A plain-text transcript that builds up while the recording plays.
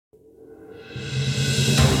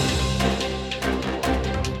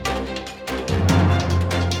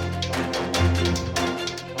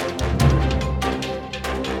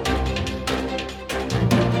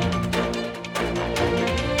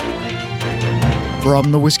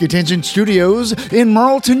From the Whiskey Tangent Studios in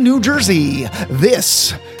Marlton, New Jersey,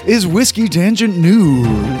 this is Whiskey Tangent News.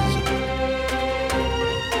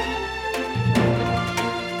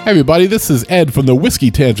 Hey everybody, this is Ed from the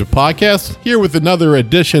Whiskey Tangent Podcast, here with another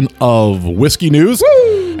edition of Whiskey News.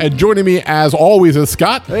 Woo! And joining me, as always, is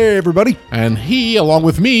Scott. Hey everybody. And he, along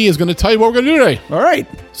with me, is going to tell you what we're going to do today. All right.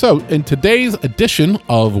 So, in today's edition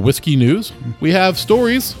of Whiskey News, we have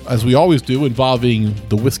stories, as we always do, involving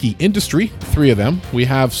the whiskey industry, 3 of them. We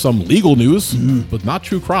have some legal news, but not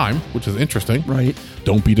true crime, which is interesting. Right.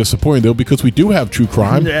 Don't be disappointed, though, because we do have true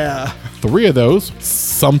crime. Yeah. 3 of those,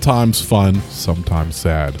 sometimes fun, sometimes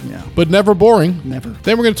sad. Yeah. But never boring. Never.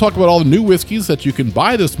 Then we're going to talk about all the new whiskeys that you can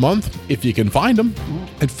buy this month, if you can find them.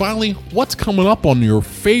 And finally, what's coming up on your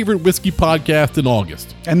favorite whiskey podcast in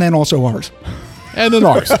August? And then also ours. And then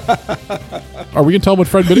ours. Are we going to tell them what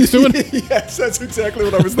Fred Minnick's doing? Yes, that's exactly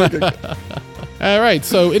what I was thinking. All right,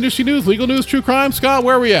 so industry news, legal news, true crime. Scott,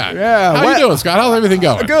 where are we at? Yeah. How you doing, Scott? How's everything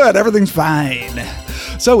going? Good. Everything's fine.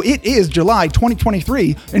 So it is July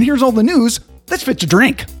 2023, and here's all the news that's fit to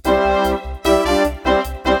drink.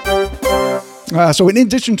 So in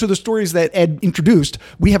addition to the stories that Ed introduced,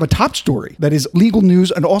 we have a top story that is legal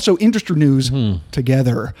news and also industry news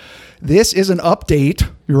together. This is an update.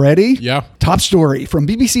 You ready? Yeah. Top story from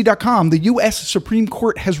BBC.com. The U.S. Supreme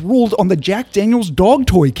Court has ruled on the Jack Daniels dog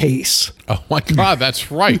toy case. Oh my God, that's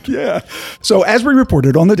right. Yeah. So as we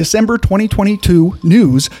reported on the December 2022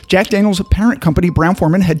 news, Jack Daniels' parent company,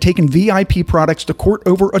 Brown-Forman, had taken VIP products to court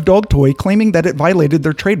over a dog toy, claiming that it violated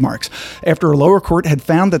their trademarks. After a lower court had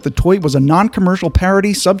found that the toy was a non-commercial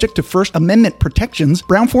parody subject to First Amendment protections,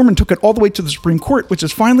 Brown-Forman took it all the way to the Supreme Court, which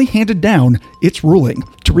has finally handed down its ruling.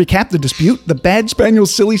 To recap the dispute, the Bad Spaniel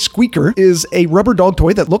Silly Squeaker is a rubber dog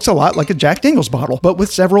toy that looks a lot like a Jack Daniels bottle, but with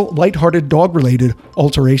several lighthearted dog-related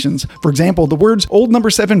alterations. For example, the words Old No.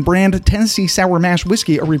 7 brand Tennessee Sour Mash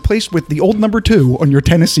Whiskey are replaced with the Old No. 2 on your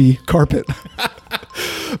Tennessee carpet.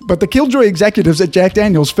 But the Killjoy executives at Jack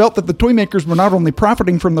Daniels felt that the toy makers were not only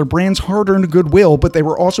profiting from their brand's hard-earned goodwill, but they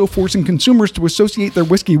were also forcing consumers to associate their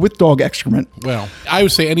whiskey with dog excrement. Well, I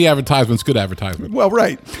would say any advertisement's good advertisement. Well,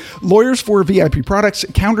 right. Lawyers for VIP products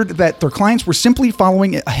countered that their clients were simply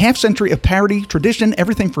following a half-century of parody, tradition,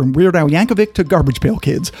 everything from Weird Al Yankovic to Garbage Pail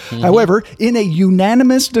Kids. However, in a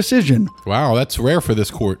unanimous decision... Wow, that's rare for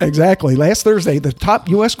this court. Exactly. Last Thursday, the top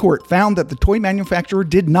U.S. court found that the toy manufacturer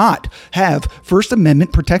did not have First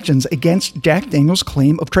Amendment protections against Jack Daniels'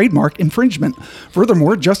 claim of trademark infringement.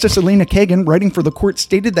 Furthermore, Justice Elena Kagan, writing for the court,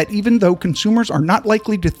 stated that even though consumers are not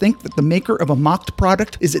likely to think that the maker of a mocked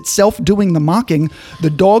product is itself doing the mocking, the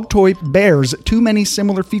dog toy bears too many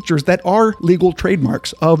similar features that are legal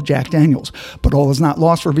trademarks of Jack Daniels. But all is not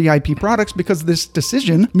lost for VIP products, because this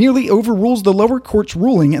decision merely overrules the lower court's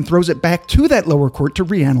ruling and throws it back to that lower court to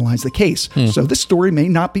reanalyze the case. So this story may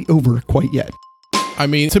not be over quite yet. I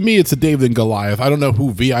mean, to me, it's a David and Goliath. I don't know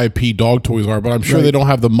who VIP dog toys are, but I'm sure they don't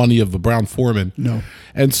have the money of the Brown-Forman. No.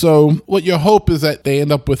 And so what you hope is that they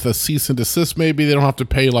end up with a cease and desist. Maybe they don't have to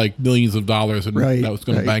pay like millions of dollars, and that was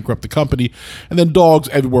going to bankrupt the company. And then dogs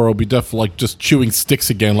everywhere will be definitely like just chewing sticks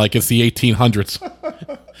again, like it's the 1800s.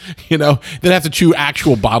 You know, they'd have to chew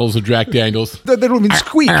actual bottles of Jack Daniels. They don't even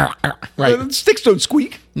squeak. Right. Sticks don't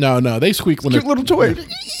squeak. No, they squeak when Cute little toy.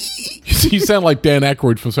 You sound like Dan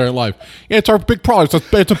Aykroyd from Saturday Night Live. Yeah, it's our big product.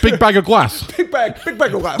 It's a big bag of glass. Big bag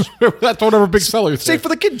of glass. That's one of our big sellers. Safe for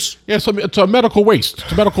the kids. Yeah, so it's a medical waste.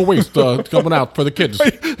 It's a medical waste coming out for the kids.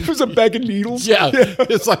 It was a bag of needles. Yeah.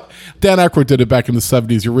 It's like Dan Aykroyd did it back in the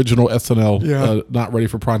 70s, the original SNL, Not Ready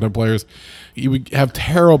for Primetime Players. He would have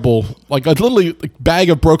terrible, like a literally bag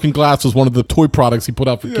of broken glass was one of the toy products he put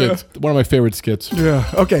out for kids. One of my favorite skits. Yeah.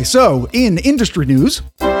 Okay, so in industry news...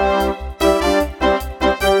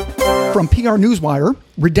 From PR Newswire,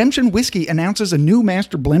 Redemption Whiskey announces a new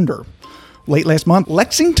master blender. Late last month,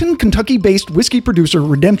 Lexington, Kentucky-based whiskey producer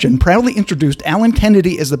Redemption proudly introduced Alan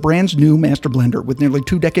Kennedy as the brand's new master blender. With nearly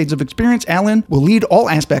 2 decades of experience, Alan will lead all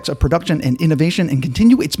aspects of production and innovation and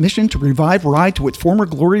continue its mission to revive rye to its former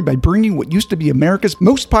glory by bringing what used to be America's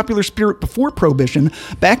most popular spirit before Prohibition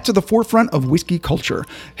back to the forefront of whiskey culture.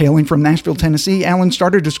 Hailing from Nashville, Tennessee, Alan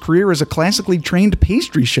started his career as a classically trained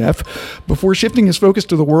pastry chef before shifting his focus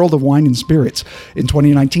to the world of wine and spirits. In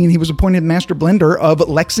 2019, he was appointed master blender of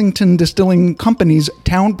Lexington Distilling Company's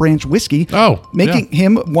Town Branch Whiskey, making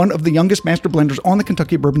him one of the youngest master blenders on the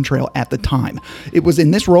Kentucky Bourbon Trail at the time. It was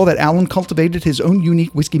in this role that Alan cultivated his own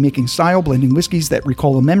unique whiskey-making style, blending whiskeys that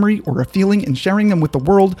recall a memory or a feeling and sharing them with the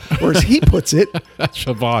world, or as he puts it... That's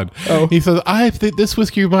Siobhan. He says, I think this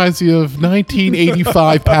whiskey reminds me of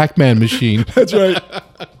 1985 Pac-Man machine. That's right.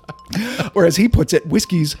 Or as he puts it,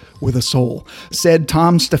 whiskeys with a soul. Said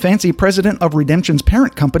Tom Stefancy, president of Redemption's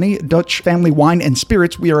parent company, Dutch Family Wine and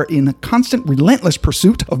Spirits, we are in a constant, relentless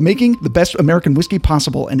pursuit of making the best American whiskey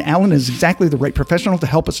possible, and Alan is exactly the right professional to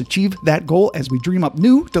help us achieve that goal as we dream up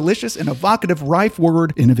new, delicious, and evocative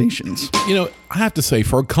rye-forward innovations. You know, I have to say,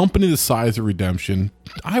 for a company the size of Redemption,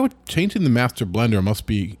 changing the master blender must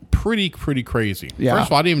be pretty crazy. Yeah. First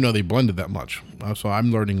of all, I didn't even know they blended that much. So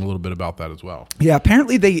I'm learning a little bit about that as well. Yeah,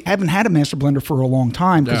 apparently they haven't had a master blender for a long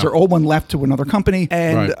time because their old one left to another company.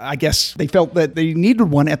 And I guess they felt that they needed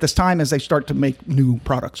one at this time as they start to make new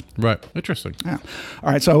products. Right. Interesting. Yeah.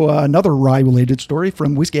 All right. So another rye-related story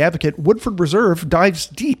from Whiskey Advocate. Woodford Reserve dives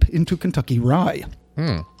deep into Kentucky rye.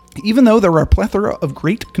 Even though there are a plethora of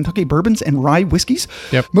great Kentucky bourbons and rye whiskeys,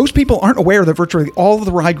 most people aren't aware that virtually all of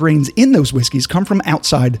the rye grains in those whiskeys come from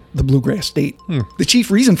outside the bluegrass state. The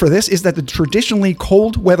chief reason for this is that the traditionally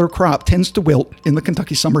cold weather crop tends to wilt in the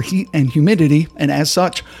Kentucky summer heat and humidity, and as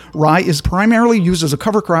such, rye is primarily used as a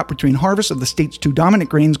cover crop between harvests of the state's two dominant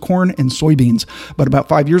grains, corn and soybeans. But about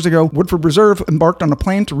 5 years ago, Woodford Reserve embarked on a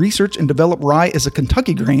plan to research and develop rye as a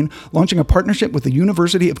Kentucky grain, launching a partnership with the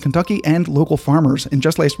University of Kentucky and local farmers. And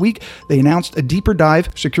just last week, they announced a deeper dive,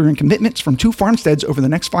 securing commitments from 2 farmsteads over the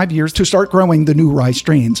next 5 years to start growing the new rye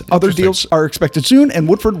strains. Other deals are expected soon, and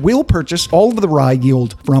Woodford will purchase all of the rye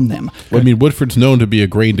yield from them. Well, I mean, Woodford's known to be a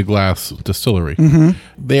grain-to-glass distillery.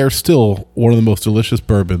 They are still one of the most delicious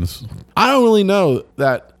bourbons. I don't really know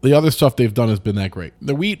that the other stuff they've done has been that great.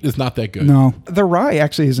 The wheat is not that good. No, the rye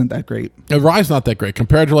actually isn't that great. The rye's not that great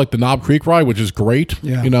compared to like the Knob Creek rye, which is great.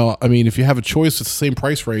 Yeah. You know, I mean, if you have a choice, it's the same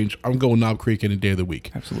price range. I'm going Knob Creek any day of the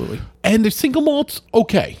week. Absolutely. And the single malt's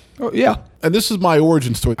okay. Oh, yeah. And this is my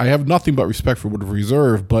origin story. I have nothing but respect for Woodford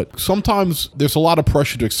Reserve, but sometimes there's a lot of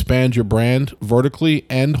pressure to expand your brand vertically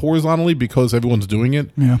and horizontally because everyone's doing it.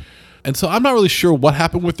 Yeah. And so I'm not really sure what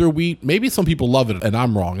happened with their wheat. Maybe some people love it and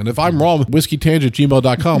I'm wrong. And if I'm wrong,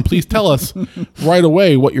 whiskeytangent@gmail.com, please tell us right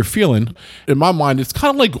away what you're feeling. In my mind, it's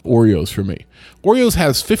kind of like Oreos for me. Oreos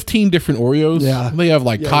has 15 different Oreos. Yeah. They have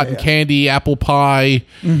like cotton candy, apple pie,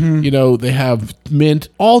 you know, they have mint,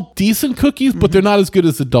 all decent cookies, but they're not as good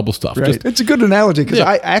as the Double-Stuf. Right. It's a good analogy because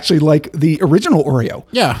I actually like the original Oreo.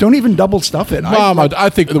 Yeah. Don't even double stuff it. I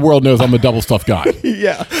think the world knows I'm a Double-Stuf guy.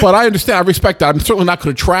 Yeah. But I understand, I respect that. I'm certainly not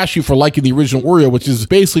going to trash you for liking the original Oreo, which is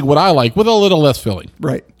basically what I like, with a little less filling.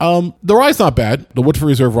 Right. The rye's not bad. The Woodford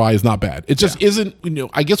Reserve rye is not bad. It just isn't, you know,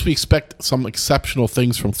 I guess we expect some exceptional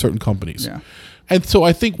things from certain companies. Yeah. And so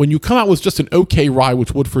I think when you come out with just an okay rye,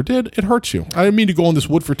 which Woodford did, it hurts you. I didn't mean to go on this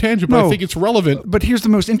Woodford tangent, but I think it's relevant. But here's the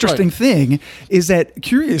most interesting thing is that,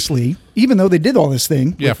 curiously, even though they did all this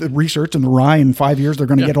thing with the research and the rye, in 5 years they're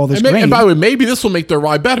going to get all this grain. And by the way, maybe this will make their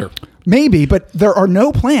rye better. Maybe, but there are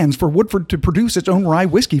no plans for Woodford to produce its own rye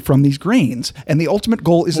whiskey from these grains. And the ultimate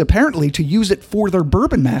goal is apparently to use it for their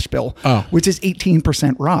bourbon mash bill, which is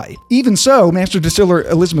 18% rye. Even so, Master Distiller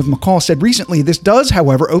Elizabeth McCall said recently, this does,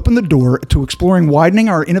 however, open the door to exploring widening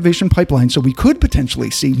our innovation pipeline so we could potentially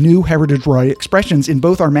see new heritage rye expressions in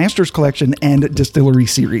both our Masters Collection and Distillery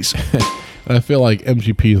series. I feel like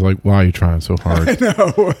MGP is like, why are you trying so hard? I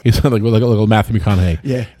know. He sounds like little Matthew McConaughey.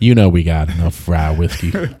 Yeah. You know we got enough rye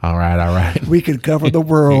whiskey. All right. We could cover the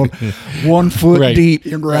world 1 foot deep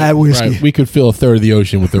in rye whiskey. Right. We could fill a third of the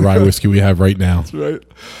ocean with the rye whiskey we have right now. That's right.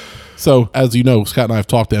 So, as you know, Scott and I have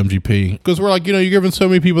talked to MGP because we're like, you know, you're giving so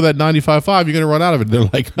many people that 95.5, you're going to run out of it. They're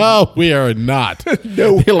like, oh, we are not.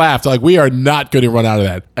 No. They laughed like, we are not going to run out of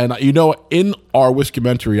that. And, you know, in our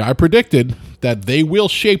Whiskeymentary, I predicted that they will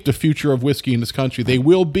shape the future of whiskey in this country. They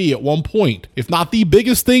will be, at one point, if not the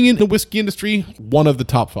biggest thing in the whiskey industry, one of the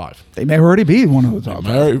top 5. They may already be one of the top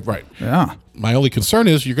 5. Right. Yeah. My only concern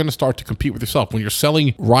is you're going to start to compete with yourself. When you're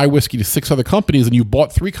selling rye whiskey to 6 other companies and you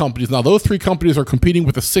bought 3 companies, now those 3 companies are competing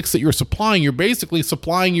with the 6 that you're supplying. You're basically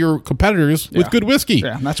supplying your competitors with good whiskey.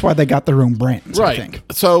 Yeah, and that's why they got their own brands, right. I think.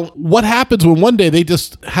 So what happens when one day they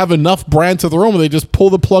just have enough brands of their own and they just pull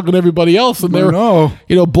the plug on everybody else and they're,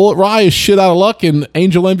 you know, Bullet Rye is shit out of luck and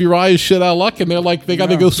Angel Envy Rye is shit out of luck and they're like, they got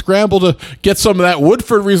to go scramble to get some of that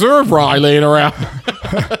Woodford Reserve Rye laying around.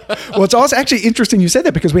 Well, it's also actually interesting you said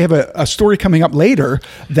that because we have a story coming up later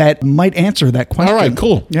that might answer that question. All right,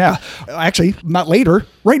 cool. Yeah. Actually, not later,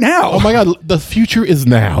 right now. Oh my God, the future is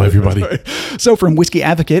now, everybody. So from Whiskey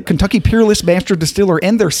Advocate, Kentucky Peerless Master Distiller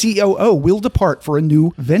and their COO will depart for a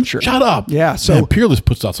new venture. Shut up. Yeah. So Man, Peerless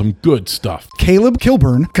puts out some good stuff. Caleb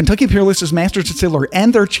Kilburn, Kentucky Peerless's Master Distiller,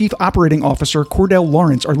 and their Chief Operating Officer, Cordell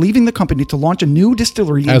Lawrence, are leaving the company to launch a new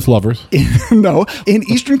distillery. As lovers. In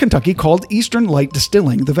Eastern Kentucky called Eastern Light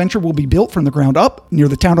Distilling. The venture will be built from the ground up near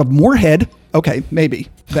the town of Moorhead. Okay, maybe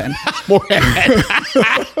then. Moorhead.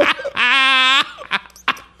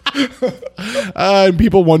 And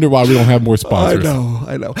people wonder why we don't have more sponsors.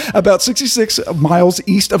 I know. About 66 miles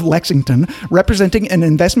east of Lexington, representing an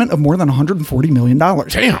investment of more than $140 million.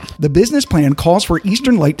 Damn. The business plan calls for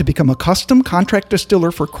Eastern Light to become a custom contract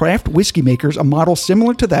distiller for craft whiskey makers, a model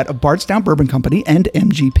similar to that of Bardstown Bourbon Company and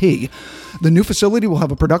MGP. The new facility will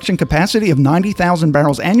have a production capacity of 90,000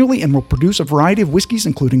 barrels annually and will produce a variety of whiskeys,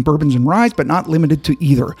 including bourbons and ryes, but not limited to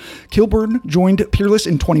either. Kilburn joined Peerless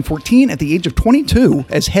in 2014 at the age of 22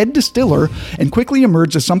 as head distiller and quickly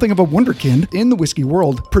emerged as something of a wunderkind in the whiskey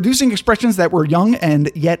world, producing expressions that were young and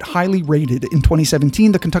yet highly rated. In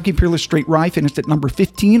 2017, the Kentucky Peerless Straight Rye finished at number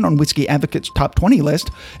 15 on Whiskey Advocate's top 20 list,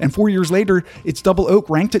 and 4 years later, its Double Oak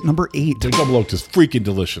ranked at number 8. The Double Oak is freaking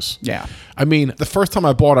delicious. Yeah. I mean, the first time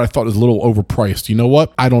I bought it, I thought it was a little overpriced. You know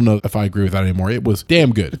what? I don't know if I agree with that anymore. It was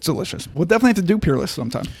damn good. It's delicious. We'll definitely have to do Peerless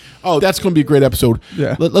sometime. Oh, that's going to be a great episode.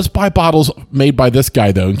 Yeah. Let's buy bottles made by this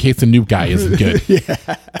guy, though, in case the new guy isn't good.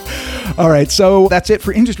 Yeah. All right, so that's it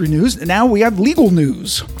for industry news. Now we have legal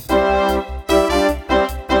news.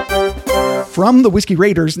 From the Whiskey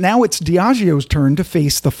Raiders, now it's Diageo's turn to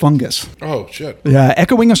face the fungus. Oh, shit. Yeah,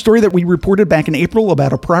 echoing a story that we reported back in April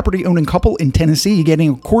about a property-owning couple in Tennessee getting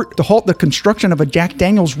a court to halt the construction of a Jack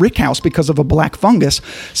Daniel's rickhouse because of a black fungus,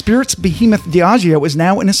 spirits behemoth Diageo is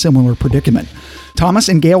now in a similar predicament. Thomas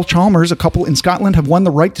and Gail Chalmers, a couple in Scotland, have won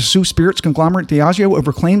the right to sue spirits conglomerate Diageo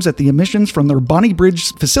over claims that the emissions from their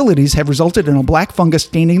Bonnybridge facilities have resulted in a black fungus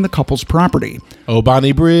staining the couple's property. Oh,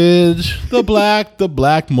 Bonnybridge, the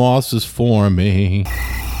black moss is forming.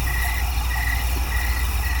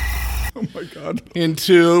 Oh my God.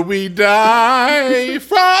 Until we die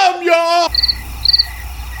from your...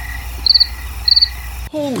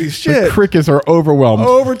 Holy shit. The crickets are overwhelmed.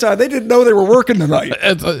 Overtime. They didn't know they were working tonight.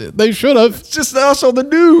 They should have. It's just us on the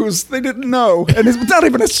news. They didn't know. And it's not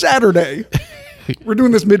even a Saturday. We're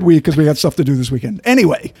doing this midweek because we got stuff to do this weekend.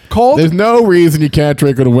 Anyway, called... There's no reason you can't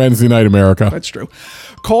drink on a Wednesday night, America. That's true.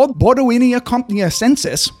 Called Bordeauxina Compagnia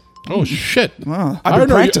Census. Oh, shit. Wow. I didn't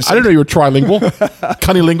know you were trilingual.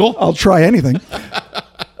 Cunnilingual. I'll try anything.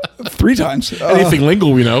 3 times. Anything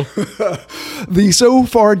lingual, we know. The so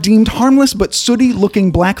far deemed harmless but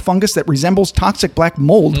sooty-looking black fungus that resembles toxic black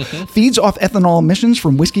mold feeds off ethanol emissions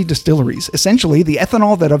from whiskey distilleries. Essentially, the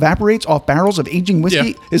ethanol that evaporates off barrels of aging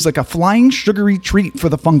whiskey is like a flying sugary treat for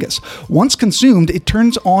the fungus. Once consumed, it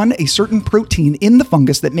turns on a certain protein in the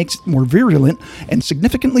fungus that makes it more virulent and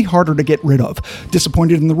significantly harder to get rid of.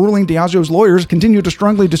 Disappointed in the ruling, Diageo's lawyers continue to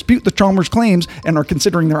strongly dispute the Chalmers claims and are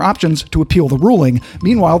considering their options to appeal the ruling.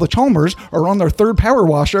 Meanwhile, the Chalmers are on their 3rd power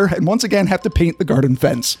washer and once again have to paint the garden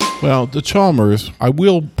fence. Well, the Chalmers, I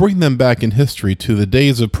will bring them back in history to the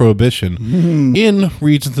days of Prohibition. In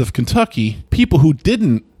regions of Kentucky, people who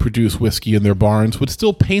didn't produce whiskey in their barns would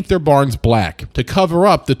still paint their barns black to cover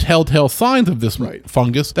up the telltale signs of this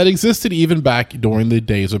fungus that existed even back during the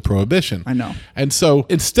days of Prohibition. I know. And so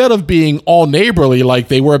instead of being all neighborly like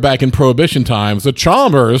they were back in Prohibition times, the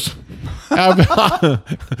Chalmers aren't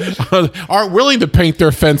willing to paint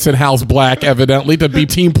their fence and house black, evidently, to be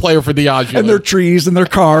team player for Diageo. And their trees and their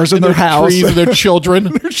cars and their house. Trees and their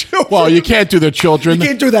children. Well, you can't do their children. You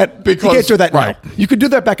can't do that. Because, you can't do that right. now. You could do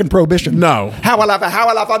that back in Prohibition. No. How I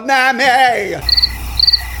love a mammy.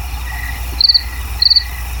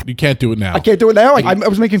 You can't do it now. I can't do it now? I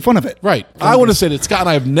was making fun of it. Right. I want to say that Scott and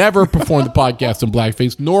I have never performed the podcast in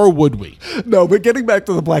blackface, nor would we. No, but getting back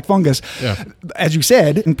to the black fungus, as you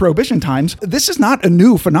said, in Prohibition times, this is not a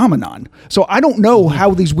new phenomenon. So I don't know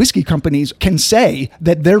how these whiskey companies can say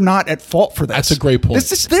that they're not at fault for this. That's a great point.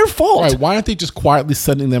 This is their fault. Right. Why aren't they just quietly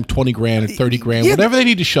sending them 20 grand or 30 grand, whatever they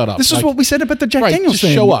need to shut up? This is what we said about the Jack Daniels just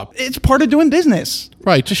thing. show up. It's part of doing business.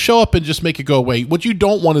 Right, just show up and just make it go away. What you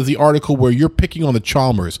don't want is the article where you're picking on the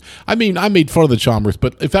Chalmers. I mean, I made fun of the Chalmers,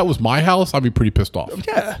 but if that was my house, I'd be pretty pissed off.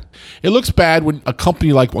 Yeah. It looks bad when a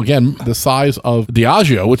company like, again, the size of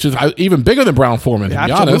Diageo, which is even bigger than Brown-Forman, to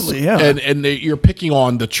be honest, and you're picking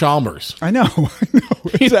on the Chalmers. I know.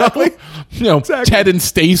 Exactly. Exactly. Ted and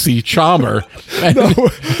Stacy Chalmer.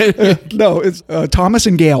 No, it's Thomas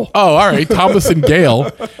and Gail. Oh, all right. Thomas and Gail.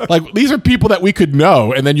 Like, these are people that we could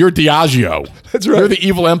know, and then you're Diageo. That's right. You're the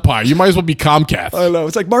evil empire. You might as well be Comcast. I know.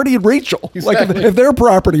 It's like Marty and Rachel. Exactly. Like if their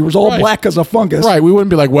property was all black as a fungus. Right. We wouldn't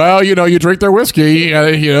be like, well, you drink their whiskey,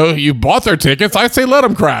 you bought their tickets. I'd say let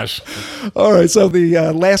them crash. All right. So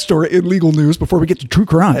the last story in legal news before we get to true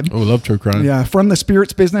crime. Oh, I love true crime. Yeah. From the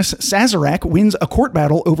spirits business, Sazerac wins a court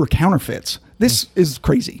battle over counterfeits. This is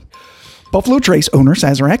crazy. Buffalo Trace owner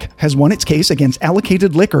Sazerac has won its case against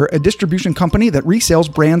Allocated Liquor, a distribution company that resells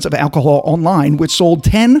brands of alcohol online, which sold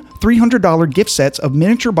 10 $300 gift sets of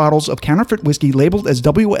miniature bottles of counterfeit whiskey labeled as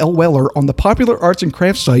W.L. Weller on the popular arts and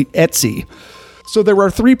crafts site Etsy. So there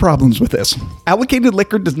are 3 problems with this. Allocated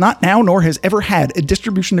Liquor does not now nor has ever had a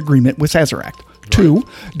distribution agreement with Sazerac. 2,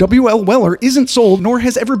 W.L. Weller isn't sold nor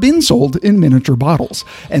has ever been sold in miniature bottles.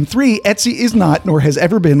 And 3, Etsy is not nor has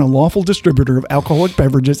ever been a lawful distributor of alcoholic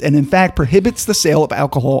beverages and in fact prohibits the sale of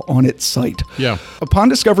alcohol on its site. Yeah. Upon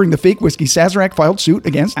discovering the fake whiskey, Sazerac filed suit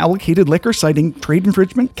against Allocated Liquor citing trade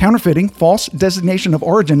infringement, counterfeiting, false designation of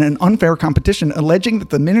origin, and unfair competition, alleging that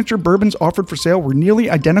the miniature bourbons offered for sale were nearly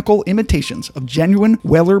identical imitations of genuine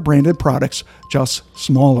Weller branded products, just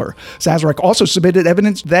smaller. Sazerac also submitted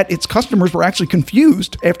evidence that its customers were actually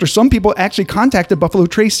confused after some people actually contacted Buffalo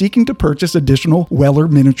Trace seeking to purchase additional Weller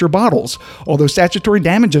miniature bottles. Although statutory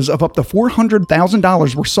damages of up to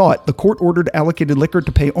 $400,000 were sought, the court ordered Allocated Liquor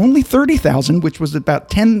to pay only $30,000, which was about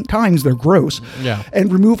 10 times their gross,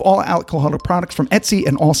 and remove all alcoholic products from Etsy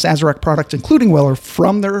and all Sazerac products, including Weller,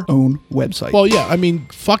 from their own website. Well, yeah, I mean,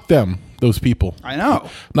 fuck them. Those people. I know.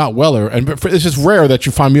 Not Weller. And it's just rare that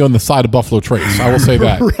you find me on the side of Buffalo Trace. I will say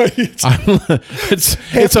that. Right.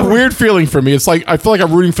 It's a weird feeling for me. It's like, I feel like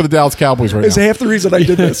I'm rooting for the Dallas Cowboys right now. It's half the reason I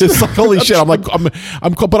did this. It's like, holy shit. I'm but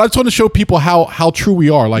I just want to show people how true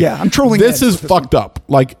we are. Like, I'm trolling. This is fucked up.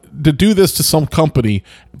 Like, to do this to some company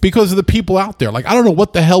because of the people out there. Like, I don't know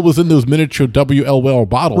what the hell was in those miniature W.L. Weller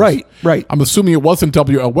bottles. Right. I'm assuming it wasn't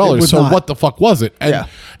W.L. Weller. So what the fuck was it? And,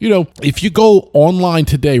 you know, if you go online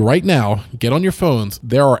today, right now, get on your phones,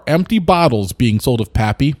 there are empty bottles being sold of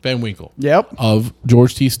Pappy Van Winkle. Yep. Of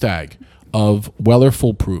George T. Stagg. Of Weller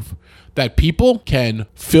Foolproof. That people can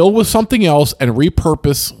fill with something else and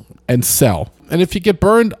repurpose and sell. And if you get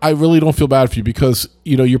burned, I really don't feel bad for you because,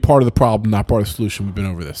 you know, you're part of the problem, not part of the solution. We've been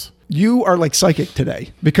over this. You are like psychic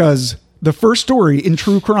today because the first story in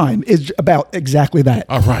True Crime is about exactly that.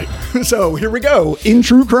 All right. So here we go. In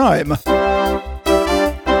True Crime.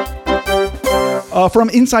 From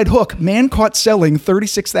Inside Hook, man caught selling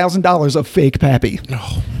 $36,000 of fake Pappy.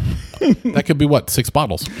 Oh. That could be what, 6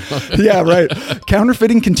 bottles? Yeah, right.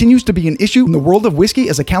 Counterfeiting continues to be an issue in the world of whiskey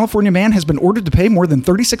as a California man has been ordered to pay more than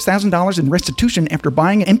 $36,000 in restitution after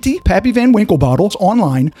buying empty Pappy Van Winkle bottles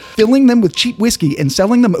online, filling them with cheap whiskey, and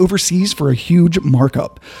selling them overseas for a huge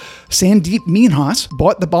markup. Sandeep Minhas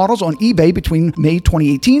bought the bottles on eBay between May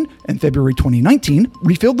 2018 and February 2019,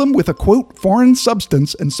 refilled them with a, quote, foreign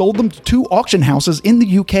substance, and sold them to 2 auction houses in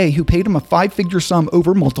the UK who paid him a 5-figure sum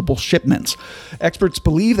over multiple shipments. Experts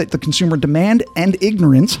believe that the consumer demand and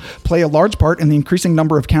ignorance play a large part in the increasing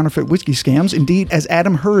number of counterfeit whiskey scams. Indeed, as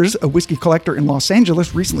Adam Hers, a whiskey collector in Los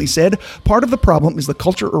Angeles, recently said, part of the problem is the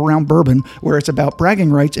culture around bourbon, where it's about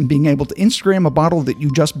bragging rights and being able to Instagram a bottle that you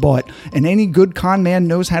just bought, and any good con man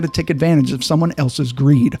knows how to take advantage of someone else's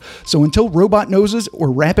greed. So until robot noses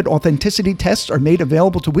or rapid authenticity tests are made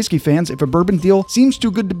available to whiskey fans, if a bourbon deal seems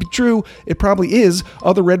too good to be true, it probably is.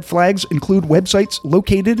 Other red flags include websites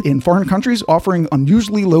located in foreign countries offering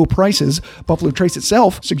unusually low prices. Buffalo Trace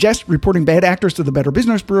itself suggests reporting bad actors to the Better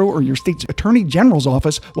Business Bureau or your state's attorney general's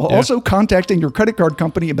office, while also contacting your credit card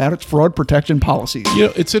company about its fraud protection policies. You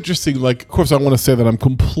know, it's interesting. Like, of course, I want to say that I'm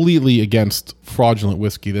completely against fraudulent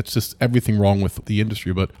whiskey. That's just everything wrong with the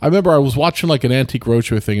industry. But I remember I was watching like an Antique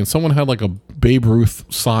Roadshow thing and someone had like a Babe Ruth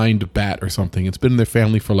signed bat or something. It's been in their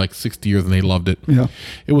family for like 60 years and they loved it. Yeah.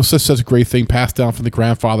 It was such a great thing, passed down from the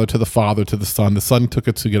grandfather to the father to the son. The son took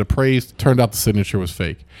it to get appraised. Turned out the signature was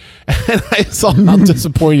fake. And I saw how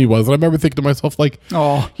disappointed he was. And I remember thinking to myself, like,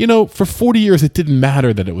 you know, for 40 years it didn't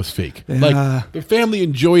matter that it was fake. Like, the family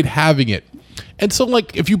enjoyed having it. And so,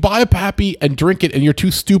 like, if you buy a Pappy and drink it and you're too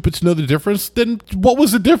stupid to know the difference, then what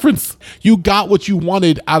was the difference? You got what you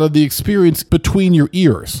wanted out of the experience between your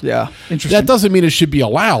ears. Yeah, interesting. That doesn't mean it should be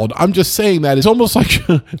allowed. I'm just saying that it's almost like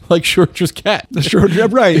Schrodinger's cat.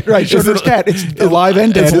 Right. Schrodinger's cat. It's alive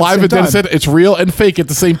and dead. It's alive and dead. It's real and fake at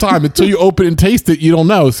the same time. Until you open and taste it, you don't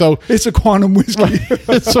know. So it's a quantum whiskey.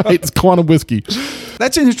 That's right. It's quantum whiskey.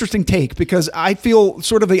 That's an interesting take because I feel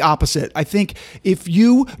sort of the opposite. I think if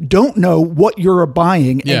you don't know what you're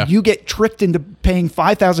buying and you get tricked into paying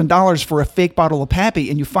 $5,000 for a fake bottle of Pappy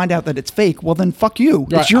and you find out that it's fake, well then fuck you.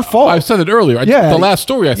 Right. It's your fault. I said it earlier. The last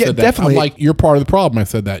story I said that. Definitely. I'm like, you're part of the problem. I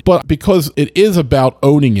said that. But because it is about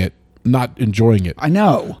owning it, not enjoying it. I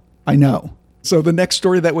know. So the next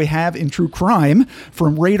story that we have in True Crime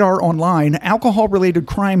from Radar Online, alcohol-related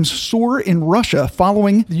crimes soar in Russia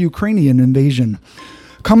following the Ukrainian invasion.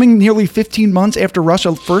 Coming nearly 15 months after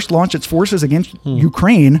Russia first launched its forces against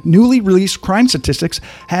Ukraine, newly released crime statistics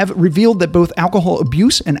have revealed that both alcohol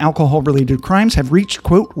abuse and alcohol-related crimes have reached,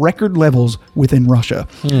 quote, record levels within Russia.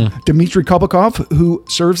 Dmitry Kubikov, who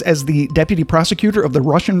serves as the deputy prosecutor of the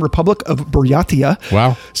Russian Republic of Buryatia,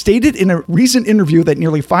 stated in a recent interview that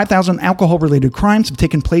nearly 5,000 alcohol-related crimes have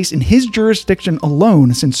taken place in his jurisdiction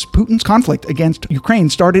alone since Putin's conflict against Ukraine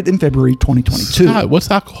started in February 2022. Scott, what's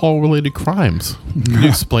alcohol-related crimes? Can you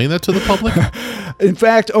explain that to the public? In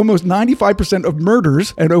fact, almost 95% of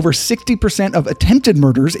murders and over 60% of attempted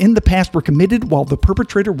murders in the past were committed while the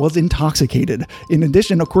perpetrator was intoxicated. In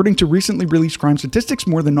addition, according to recently released crime statistics,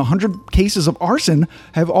 more than 100 cases of arson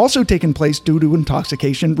have also taken place due to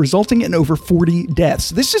intoxication, resulting in over 40 deaths.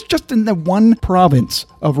 This is just in the one province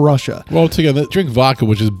of Russia. Well, together, drink vodka,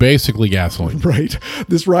 which is basically gasoline. Right.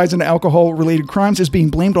 This rise in alcohol-related crimes is being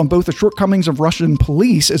blamed on both the shortcomings of Russian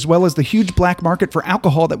police as well as the huge black market for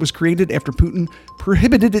alcohol that was created after Putin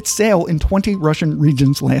prohibited its sale in 20 Russian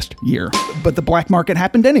regions last year. But the black market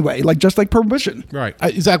happened anyway, just like prohibition. Right.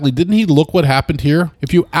 Exactly. Didn't he look what happened here?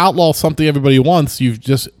 If you outlaw something everybody wants, you've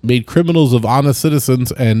just made criminals of honest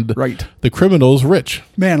citizens and the criminals rich.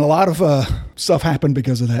 Man, a lot of stuff happened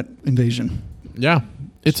because of that invasion. Yeah.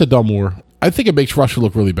 It's a dumb war. I think it makes Russia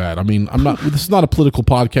look really bad. I mean, this is not a political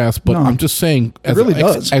podcast, but I'm just saying, as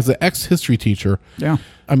an ex-history teacher,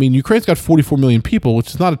 I mean, Ukraine's got 44 million people,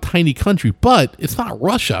 which is not a tiny country, but it's not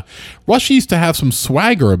Russia. Russia used to have some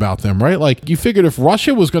swagger about them, right? Like, you figured if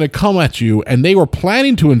Russia was going to come at you and they were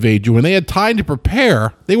planning to invade you and they had time to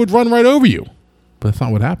prepare, they would run right over you. But that's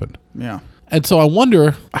not what happened. Yeah. And so I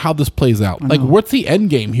wonder how this plays out. Like, what's the end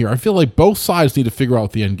game here? I feel like both sides need to figure out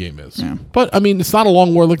what the end game is. Yeah. But, I mean, it's not a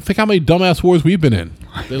long war. Like, think how many dumbass wars we've been in.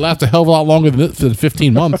 They last a hell of a lot longer than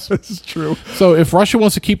 15 months. This is true. So if Russia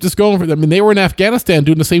wants to keep this going, they were in Afghanistan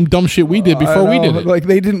doing the same dumb shit we did before we did it. Like,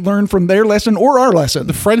 they didn't learn from their lesson or our lesson.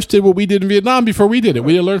 The French did what we did in Vietnam before we did it.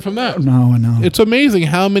 We didn't learn from that. No, I know. It's amazing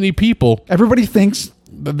how many people... Everybody thinks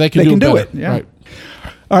they can do it. Yeah. Right.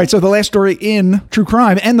 All right, so the last story in True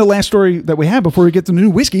Crime, and the last story that we have before we get to the new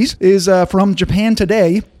whiskeys, is from Japan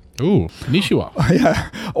Today. Ooh, Nishiwa. Yeah.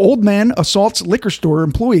 Old man assaults liquor store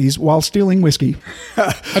employees while stealing whiskey.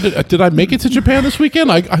 Did I make it to Japan this weekend?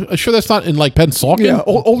 I'm sure that's not in, Pennsauken? Yeah,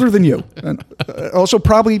 older than you. And also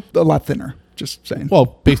probably a lot thinner, just saying.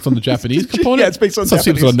 Well, based on the Japanese component? Yeah, it's based on Japanese. That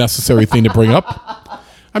seems an unnecessary thing to bring up.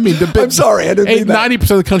 I mean, I'm sorry, I didn't mean that.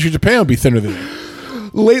 90% of the country of Japan would be thinner than you.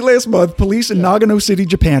 Late last month, police in Nagano City,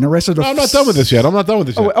 Japan arrested a... I'm not done with this yet.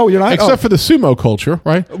 Oh, you're not? Except for the sumo culture,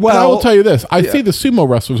 right? Well... And I will tell you this. I see the sumo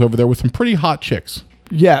wrestlers over there with some pretty hot chicks.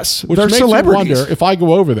 Yes. Which they're makes celebrities. me wonder if I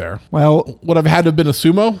go over there, would I have had to have been a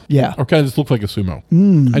sumo? Yeah. Or can I just look like a sumo?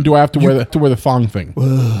 And do I have to wear the thong thing?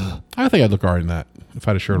 I think I'd look all right in that if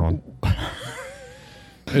I had a shirt on.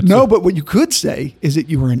 But what you could say is that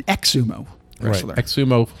you were an ex-sumo wrestler. Right.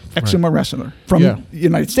 Ex-sumo wrestler from the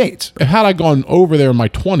United States. Had I gone over there in my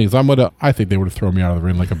 20s, I think they would have thrown me out of the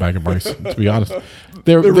ring like a bag of rice, to be honest.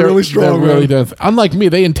 They're really strong. They're really unlike me,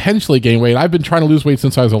 they intentionally gain weight. I've been trying to lose weight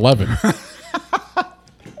since I was 11.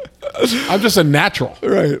 I'm just a natural.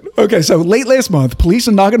 Right. Okay, so late last month, police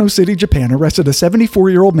in Nagano City, Japan arrested a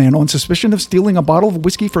 74-year-old man on suspicion of stealing a bottle of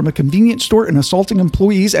whiskey from a convenience store and assaulting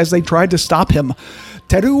employees as they tried to stop him.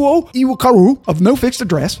 Teruo Iwakaru, of no fixed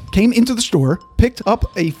address, came into the store, picked up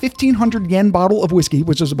a 1,500 yen bottle of whiskey,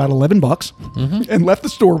 which is about $11, and left the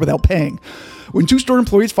store without paying. When two store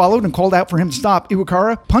employees followed and called out for him to stop,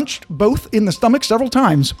 Iwakara punched both in the stomach several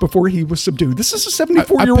times before he was subdued. This is a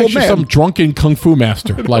 74-year-old man. Some drunken kung fu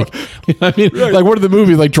master. Like one of the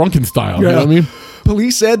movies, like Drunken Style. Yeah. You know what I mean?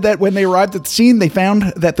 Police said that when they arrived at the scene, they found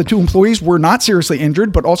that the two employees were not seriously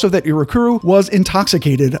injured, but also that Iwakuru was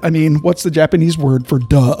intoxicated. I mean, what's the Japanese word for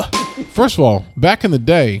duh? First of all, back in the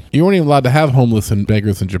day, you weren't even allowed to have homeless and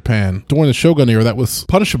beggars in Japan. During the Shogun era, that was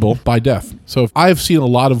punishable by death. So I've seen a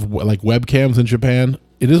lot of webcams in Japan.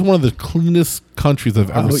 It is one of the cleanest countries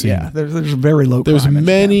I've ever seen. Yeah, there's very low crime. There's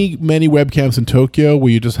many webcams in Tokyo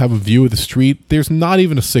where you just have a view of the street. There's not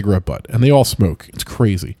even a cigarette butt, and they all smoke. It's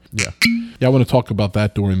crazy. Yeah, I want to talk about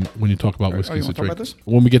that when you talk about whiskeys to drink.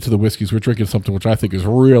 When we get to the whiskeys, we're drinking something which I think is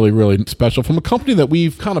really, really special from a company that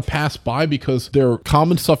we've kind of passed by because their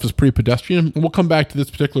common stuff is pretty pedestrian. And we'll come back to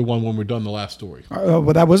this particular one when we're done the last story. Well,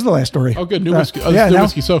 that was the last story. Oh, good. New whiskey. New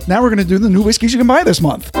whiskey. So now we're going to do the new whiskeys you can buy this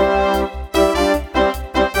month.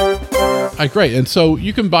 Great. And so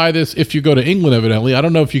you can buy this if you go to England, evidently. I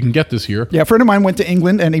don't know if you can get this here. Yeah, a friend of mine went to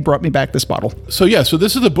England and he brought me back this bottle. So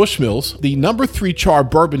this is the Bushmills, the number 3 char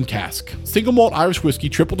bourbon cask. Single malt Irish whiskey,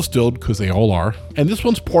 triple distilled, because they all are. And this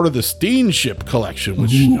one's part of the Steamship collection,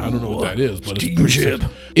 which I don't know what that is, but it's pretty sick.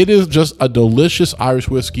 It is just a delicious Irish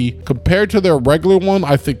whiskey. Compared to their regular one,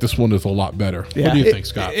 I think this one is a lot lot better. What do you think,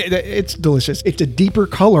 Scott? It's delicious. It's a deeper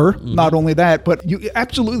color. Not only that, but you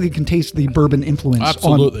absolutely can taste the bourbon influence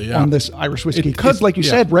on this Irish whiskey. Because, like you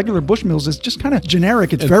said, regular Bushmills is just kind of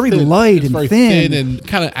generic. It's very thin. Light and very thin and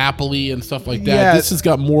kind of appley and stuff like that. Yeah. This has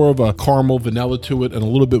got more of a caramel vanilla to it and a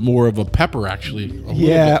little bit more of a pepper, actually.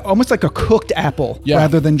 Almost like a cooked apple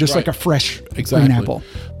rather than just like a fresh green apple.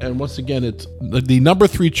 And once again, it's the number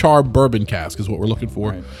 3 char bourbon cask is what we're looking for.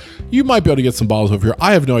 Right. You might be able to get some bottles over here.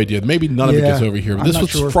 I have no idea. Maybe none of it gets over here. But this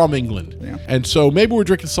was from England. Yeah. And so maybe we're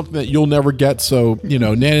drinking something that you'll never get. So,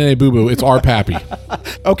 nanny boo-boo, it's our pappy.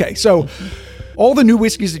 Okay, so all the new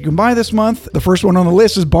whiskeys that you can buy this month. The first one on the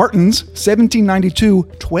list is Barton's 1792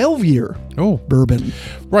 12-year bourbon.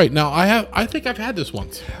 Right. Now, I think I've had this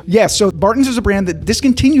once. Yeah, so Barton's is a brand that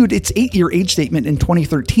discontinued its 8-year age statement in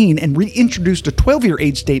 2013 and reintroduced a 12-year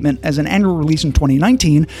age statement as an annual release in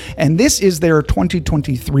 2019, and this is their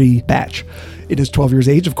 2023 batch. It is 12 years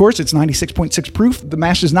age, of course. It's 96.6 proof. The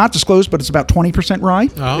mash is not disclosed, but it's about 20%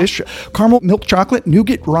 rye-ish. Caramel, milk chocolate,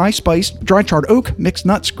 nougat, rye spice, dry charred oak, mixed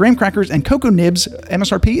nuts, graham crackers, and cocoa nibs.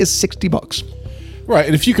 MSRP is $60. Right,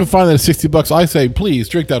 and if you can find that at $60, I say please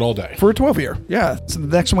drink that all day for a 12-year. Yeah. So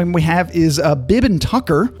the next one we have is Bibb and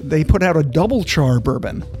Tucker. They put out a double char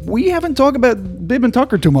bourbon. We haven't talked about Bibb and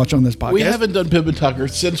Tucker too much on this podcast. We haven't done Bibb and Tucker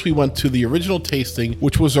since we went to the original tasting,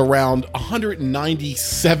 which was around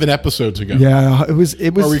 197 episodes ago. Yeah, it was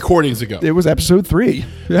or recordings ago. It was episode 3.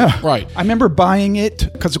 Yeah, right. I remember buying it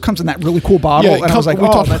because it comes in that really cool bottle, and I was like,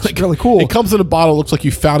 "Oh, that's really cool." It comes in a bottle. Looks like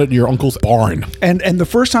you found it in your uncle's barn. And the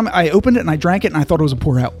first time I opened it and I drank it, and I thought it was a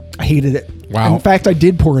pour out. I hated it. Wow. And in fact, I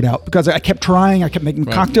did pour it out because I kept trying. I kept making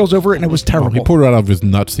cocktails over it, and it was terrible. He poured it out of his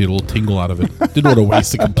nuts. He had a little tingle out of it. Didn't want to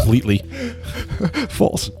waste it completely.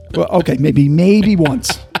 False. Well, okay, maybe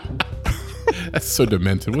once. That's so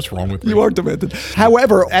demented. What's wrong with me? You are demented.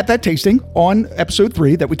 However, at that tasting on episode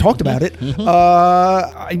 3 that we talked about it,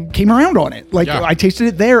 I came around on it. I tasted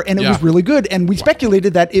it there, and it was really good. And we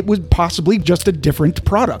speculated that it was possibly just a different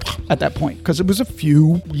product at that point because it was a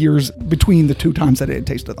few years between the 2 times that I had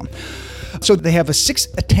tasted them. So they have a 6,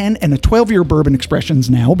 a 10, and a 12-year bourbon expressions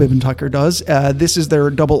now, Bibb and Tucker does. This is their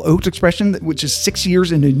double oak expression, which is 6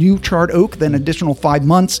 years in a new charred oak, then additional 5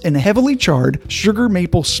 months in a heavily charred sugar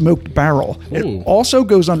maple smoked barrel. Ooh. It also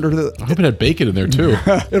goes under the... I hope it had bacon in there, too.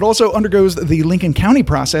 It also undergoes the Lincoln County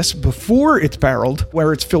process before it's barreled,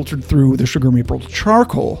 where it's filtered through the sugar maple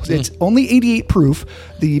charcoal. It's only 88 proof.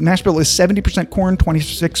 The mash bill is 70% corn,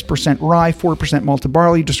 26% rye, 4% malted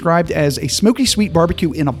barley, described as a smoky sweet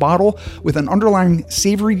barbecue in a bottle with an underlying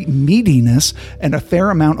savory meatiness and a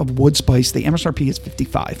fair amount of wood spice. The MSRP is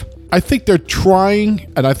 $55. I think they're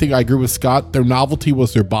trying, and I think I agree with Scott, their novelty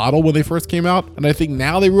was their bottle when they first came out, and I think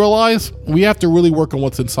now they realize we have to really work on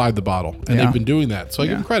what's inside the bottle, and they've been doing that, so I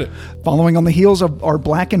give them credit. Following on the heels of our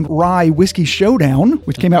Black and Rye Whiskey Showdown,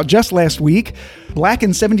 which came out just last week, Black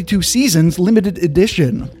and 72 Seasons limited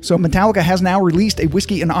edition. So Metallica has now released a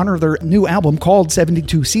whiskey in honor of their new album called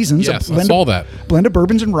 72 Seasons. Yes, I saw that. Blend of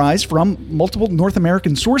bourbons and ryes from multiple North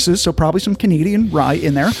American sources, so probably some Canadian rye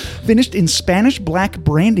in there, finished in Spanish black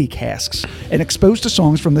brandy casks and exposed to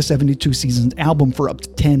songs from the 72 Seasons album for up to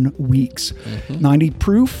 10 weeks. 90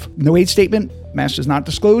 proof, no age statement. Mash is not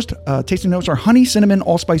disclosed. Tasting notes are honey, cinnamon,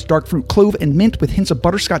 allspice, dark fruit, clove, and mint with hints of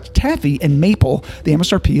butterscotch taffy and maple. The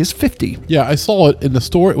MSRP is $50. Yeah, I saw it in the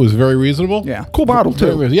store. It was very reasonable. Yeah, cool bottle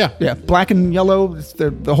too. Yeah, black and yellow. It's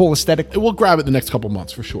the whole aesthetic. We'll grab it the next couple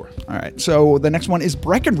months for sure. All right. So the next one is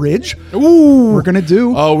Breckenridge. Ooh, we're gonna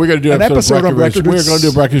do. We're gonna do an episode of Breckenridge. We're gonna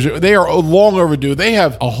do Breckenridge. They are long overdue. They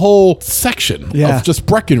have a whole section of just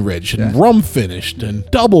Breckenridge and rum finished and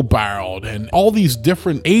double barreled and all these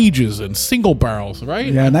different ages and single barrels, right?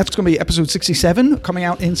 Yeah, and that's going to be episode 67 coming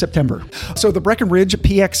out in September. So the Breckenridge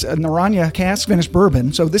PX Naranja cask finished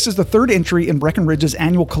bourbon. So this is the 3rd entry in Breckenridge's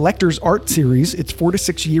annual Collector's Art Series. It's 4 to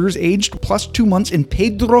 6 years aged plus 2 months in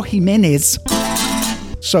Pedro Jimenez.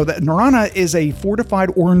 So the Naranja is a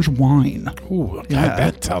fortified orange wine. Ooh,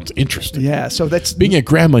 that sounds interesting. Yeah, so that's... Being a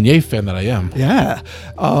Grand Marnier fan that I am. Yeah.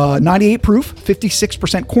 98 proof,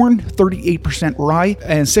 56% corn, 38% rye,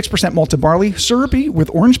 and 6% malted barley. Syrupy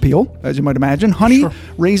with orange peel, as you might imagine. Honey,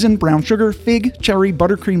 raisin, brown sugar, fig, cherry,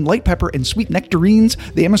 buttercream, light pepper, and sweet nectarines.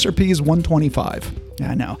 The MSRP is $125.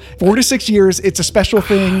 Yeah, I know. 4 to 6 years. It's a special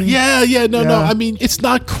thing. No. I mean, it's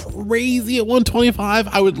not crazy at 125.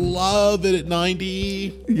 I would love it at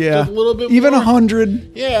 90. Yeah. Just a little bit even more.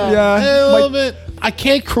 100. Yeah. A little bit. I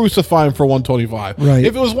can't crucify him for 125. Right.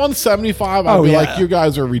 If it was 125, I'd be like, you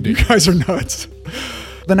guys are ridiculous. You guys are nuts.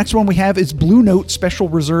 The next one we have is Blue Note Special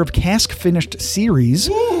Reserve Cask Finished Series.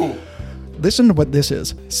 Ooh. Listen to what this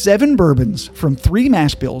is. 7 bourbons from 3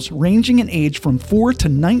 mash bills ranging in age from 4 to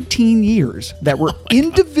 19 years that were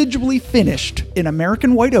individually finished in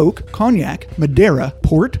American white oak, cognac, Madeira,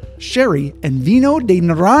 port, sherry, and vino de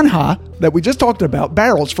naranja that we just talked about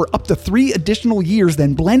barrels for up to 3 additional years,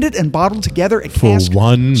 then blended and bottled together at cask for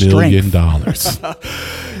 $1 million.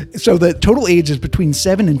 So the total age is between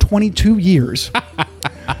 7 and 22 years.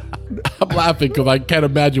 I'm laughing because I can't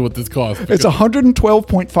imagine what this costs. It's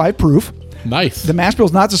 112.5 proof. Nice. The mash bill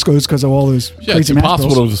is not disclosed because of all those it's crazy mash bills.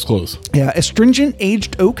 impossible to disclose. Yeah, astringent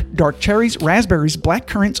aged oak, dark cherries, raspberries, black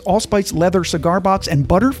currants, allspice, leather, cigar box, and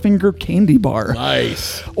butterfinger candy bar.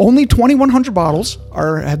 Nice. Only 2,100 bottles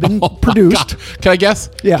have been produced. Can I guess?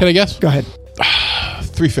 Yeah. Can I guess? Go ahead.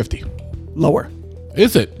 350. Lower.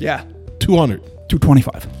 Is it? Yeah. 200.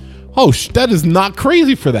 225. Oh, that is not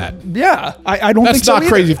crazy for that. Yeah, I don't think so. That's not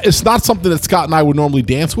crazy. It's not something that Scott and I would normally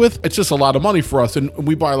dance with. It's just a lot of money for us, and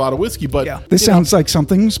we buy a lot of whiskey. But yeah, this sounds like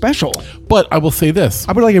something special. But I will say this: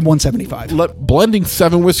 I would like it 175. Blending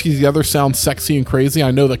 7 whiskeys together sounds sexy and crazy.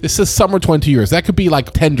 I know that this is summer 20 years. That could be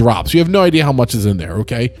like 10 drops. You have no idea how much is in there.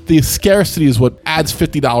 Okay, the scarcity is what adds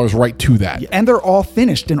 $50 right to that. And they're all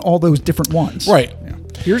finished in all those different ones. Right. Yeah.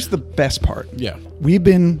 Here's the best part. Yeah. We've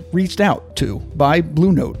been reached out to by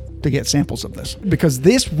Blue Note to get samples of this because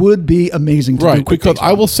this would be amazing to do. Right, because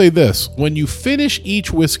I will say this. When you finish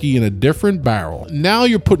each whiskey in a different barrel, now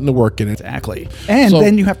you're putting the work in it. Exactly. And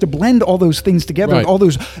then you have to blend all those things together, Right. all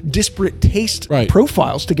those disparate taste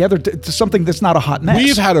profiles together to something that's not a hot mess.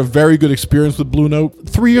 We've had a very good experience with Blue Note.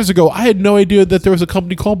 3 years ago, I had no idea that there was a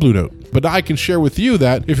company called Blue Note. But I can share with you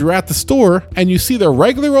that if you're at the store and you see their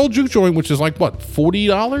regular old juke joint, which is like, what,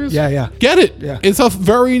 $40? Yeah. Get it. Yeah. It's a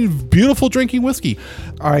very beautiful drinking whiskey.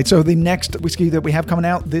 All right, so the next whiskey that we have coming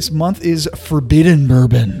out this month is Forbidden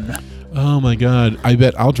Bourbon. Oh, my God. I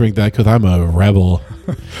bet I'll drink that because I'm a rebel.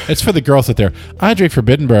 It's for the girls out there. I drink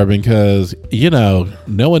Forbidden Bourbon because,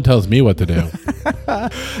 no one tells me what to do.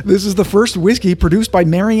 This is the first whiskey produced by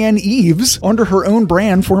Marianne Eaves under her own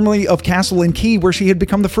brand, formerly of Castle and Key, where she had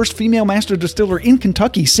become the first female master distiller in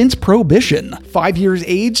Kentucky since Prohibition. 5 years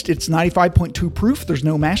aged, it's 95.2 proof. There's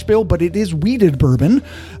no mash bill, but it is wheated bourbon.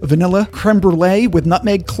 Vanilla creme brulee with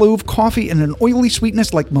nutmeg, clove, coffee, and an oily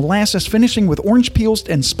sweetness like molasses, finishing with orange peels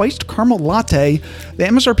and spiced caramel latte. The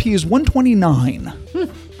MSRP is $129.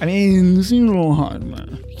 I mean, it seems a little hot.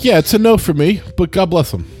 Yeah, it's a no for me, but God bless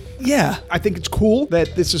them. Yeah, I think it's cool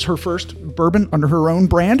that this is her first bourbon under her own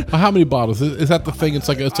brand. How many bottles? Is that the thing? It's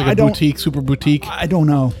like a boutique, super boutique? I don't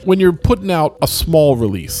know. When you're putting out a small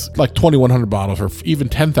release, like 2,100 bottles or even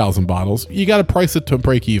 10,000 bottles, you got to price it to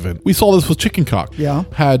break even. We saw this with Chicken Cock. Yeah.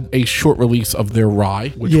 Had a short release of their rye,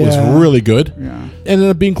 which was really good. Yeah. Ended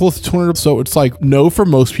up being close to 200. So it's like no for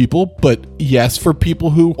most people, but yes for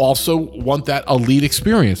people who also want that elite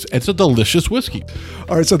experience. It's a delicious whiskey.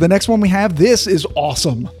 All right, so the next one we have, this is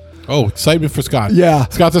awesome. Oh, excitement for Scott. Yeah.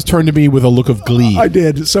 Scott just turned to me with a look of glee. I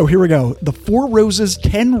did. So here we go. The Four Roses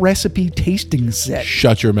 10 recipe tasting set.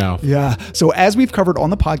 Shut your mouth. Yeah. So as we've covered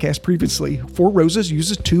on the podcast previously, Four Roses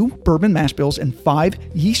uses 2 bourbon mash bills and 5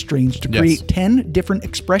 yeast strains to create 10 different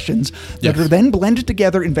expressions that are then blended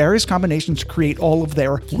together in various combinations to create all of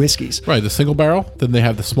their whiskeys. Right. The single barrel. Then they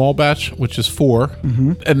have the small batch, which is 4.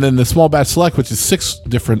 Mm-hmm. And then the small batch select, which is 6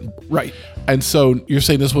 different. Right. And so you're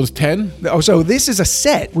saying this was 10? Oh, so this is a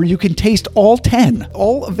set where you can taste all 10,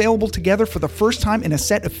 all available together for the first time in a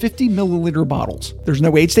set of 50 milliliter bottles. There's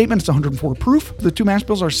no age statement. It's 104 proof. The 2 mash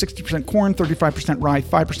bills are 60% corn, 35% rye,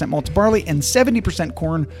 5% malted barley, and 70%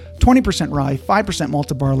 corn, 20% rye, 5%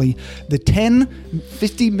 malted barley. The 10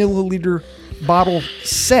 50 milliliter bottle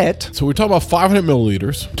set. So we're talking about 500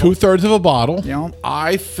 milliliters, 2/3 of a bottle. Yeah.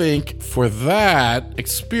 I think for that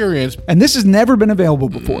experience. And this has never been available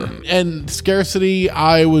before. And scarcity,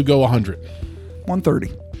 I would go 100.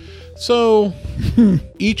 130. So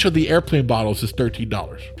each of the airplane bottles is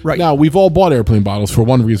 $13. Right. Now, we've all bought airplane bottles for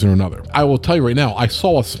one reason or another. I will tell you right now, I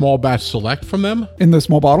saw a small batch select from them. In the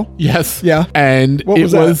small bottle? Yes. Yeah. And what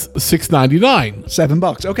was $6.99.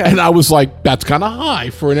 $7. Okay. And I was like, that's kind of high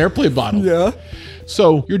for an airplane bottle. Yeah.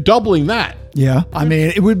 So you're doubling that. Yeah. I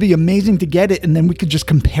mean, it would be amazing to get it, and then we could just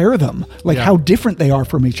compare them, like how different they are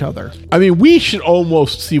from each other. I mean, we should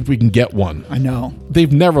almost see if we can get one. I know.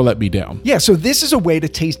 They've never let me down. Yeah, so this is a way to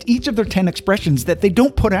taste each of their 10 expressions that they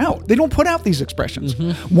don't put out. They don't put out these expressions.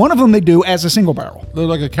 One of them they do as a single barrel. They're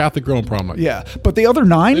like a Catholic girl in prom night. Yeah, but the other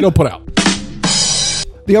 9... They don't put out.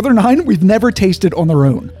 The other 9 we've never tasted on their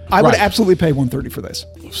own. I would absolutely pay $130 for this.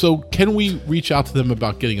 So can we reach out to them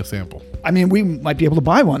about getting a sample? I mean, we might be able to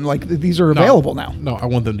buy one. Like, these are available now. No, I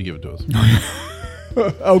want them to give it to us.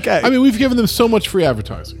 Okay. I mean, we've given them so much free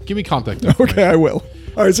advertising. Give me contact information. Okay, I will.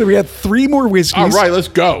 All right, so we have 3 more whiskeys. All right, let's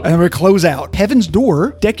go. And we're close out. Heaven's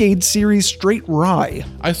Door Decade Series Straight Rye.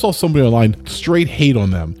 I saw somebody online straight hate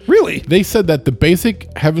on them. Really? They said that the basic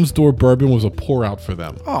Heaven's Door bourbon was a pour out for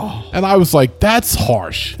them. Oh. And I was like, that's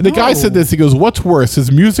harsh. And the guy said this. He goes, what's worse,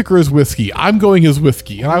 his music or his whiskey? I'm going his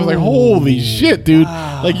whiskey. And I was like, holy shit, dude.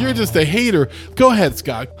 Wow. Like, you're just a hater. Go ahead,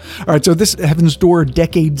 Scott. All right, so this Heaven's Door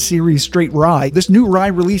Decade Series Straight Rye. This new rye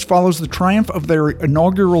release follows the triumph of their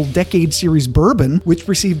inaugural Decade Series bourbon, which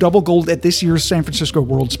received double gold at this year's San Francisco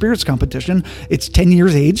World Spirits Competition. It's 10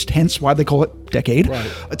 years aged, hence why they call it Decade.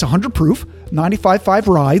 Right. It's 100 proof, 95.5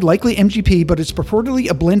 rye, likely MGP, but it's purportedly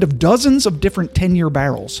a blend of dozens of different 10-year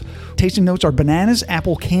barrels. Tasting notes are bananas,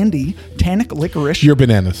 apple candy, tannic licorice. Your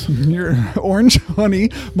bananas. Your orange honey,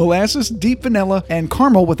 molasses, deep vanilla, and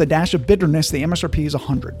caramel with a dash of bitterness. The MSRP is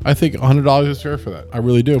 $100. I think $100 is fair for that. I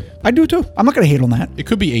really do. I do too. I'm not going to hate on that. It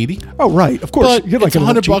could be $80. Oh, right. Of course. But You'd like it's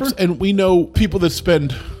 $100, cheaper. and we know people that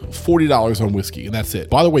spend $40 on whiskey, and that's it.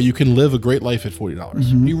 By the way, you can live a great life at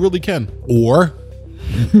 $40. You really can. Or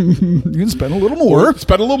you can spend a little more.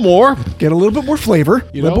 Spend a little more. Get a little bit more flavor.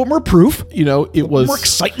 A little bit more proof. You know, it was more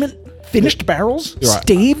excitement. Finished barrels. Right.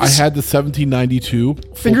 Staves. I had the 1792.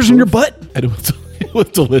 Fingers in your butt. And it was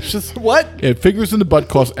delicious. What? Yeah, fingers in the butt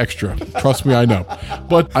cost extra. Trust me, I know.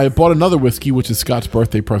 But I bought another whiskey, which is Scott's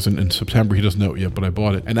birthday present in September. He doesn't know it yet, but I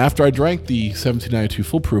bought it. And after I drank the 1792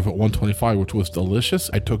 full proof at 125, which was delicious,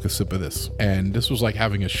 I took a sip of this. And this was like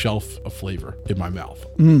having a shelf of flavor in my mouth.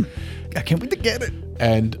 I can't wait to get it.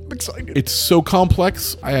 And I'm excited. It's so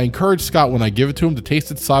complex. I encourage Scott, when I give it to him, to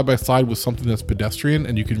taste it side by side with something that's pedestrian,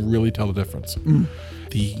 and you can really tell the difference.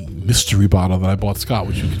 The mystery bottle that I bought Scott,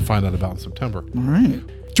 which you can find out about in September. All right.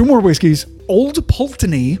 2 more whiskeys. Old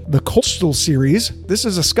Pulteney, the Coastal Series. This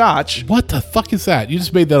is a Scotch. What the fuck is that? You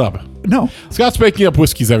just made that up. No. Scott's making up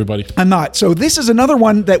whiskeys, everybody. I'm not. So this is another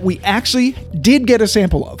one that we actually did get a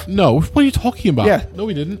sample of. No. What are you talking about? Yeah. No,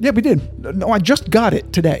 we didn't. Yeah, we did. No, I just got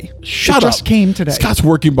it today. Shut up. It just came today. Scott's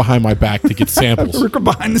working behind my back to get samples. Working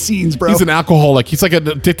behind the scenes, bro. He's an alcoholic. He's like an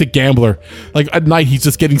addicted gambler. Like at night, he's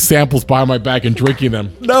just getting samples behind my back and drinking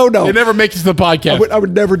them. No. They never make it to the podcast. I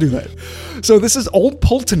would never do that. So this is Old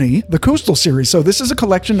Pulteney, the Coastal Series. So this is a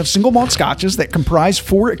collection of single malt scotches that comprise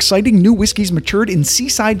 4 exciting new whiskeys matured in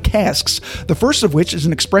seaside casks. The first of which is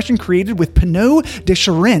an expression created with Pinot de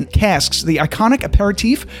Charente casks, the iconic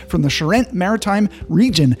aperitif from the Charente Maritime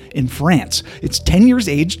region in France. It's 10 years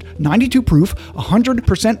aged, 92 proof,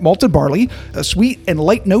 100% malted barley, sweet and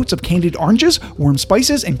light notes of candied oranges, warm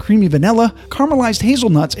spices and creamy vanilla, caramelized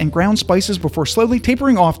hazelnuts and ground spices before slowly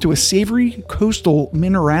tapering off to a savory coastal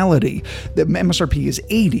minerality. The MSRP is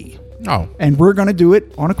 $80. Oh. And we're going to do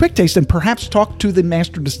it on a quick taste and perhaps talk to the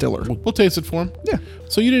master distiller. We'll taste it for him. Yeah.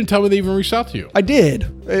 So you didn't tell me they even reached out to you? I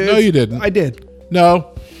did. No, you didn't. I did.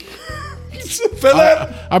 No. Philip!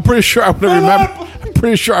 I'm pretty sure I would have remembered. I'm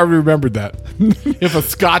pretty sure I remembered that. If a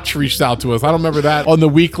Scotch reached out to us, I don't remember that on the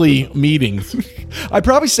weekly meetings. I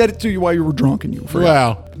probably said it to you while you were drunk and you forgot.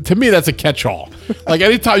 Well, to me, that's a catch-all. Like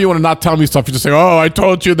anytime you want to not tell me stuff, you just say, "Oh, I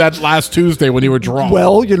told you that last Tuesday when you were drunk."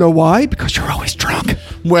 Well, you know why? Because you're always drunk.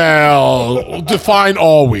 Well, define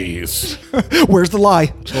always. Where's the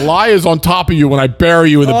lie? The lie is on top of you when I bury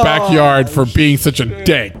you in the backyard for being such a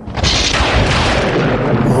dick.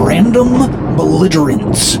 Random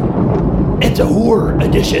Belligerents. It's a whore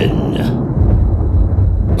edition.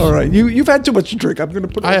 All right, you've had too much to drink. I'm going to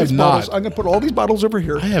put all these bottles. I'm going to put all these bottles over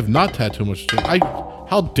here. I have not had too much to drink.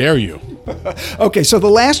 How dare you? Okay, so the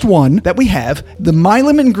last one that we have, the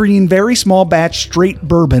Milam and Green Very Small Batch Straight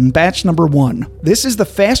Bourbon, batch number 1. This is the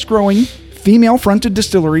fast-growing female-fronted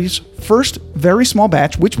distillery's first very small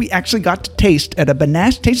batch, which we actually got to taste at a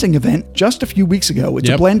Banash tasting event just a few weeks ago. It's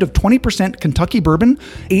a blend of 20% Kentucky bourbon,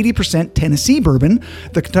 80% Tennessee bourbon.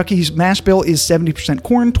 The Kentucky's mash bill is 70%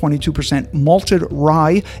 corn, 22% malted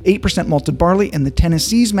rye, 8% malted barley, and the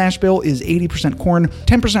Tennessee's mash bill is 80% corn,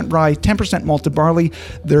 10% rye, 10% malted barley.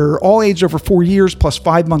 They're all aged over 4 years plus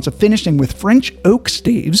 5 months of finishing with French oak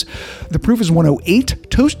staves. The proof is 108.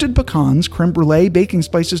 Toasted pecans, creme brulee, baking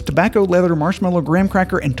spices, tobacco, leather, marshmallow, graham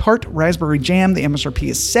cracker, and tart raspberry jam. The MSRP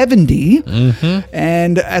is $70.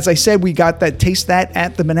 And as I said, we got that taste that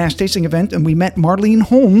at the Monash tasting event, and we met Marlene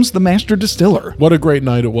Holmes, the master distiller. What a great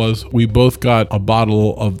night it was. We both got a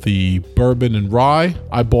bottle of the bourbon and rye.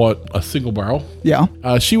 I bought a single barrel. Yeah.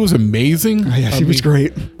 She was amazing. Oh, yeah, she was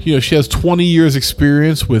great. You know, she has 20 years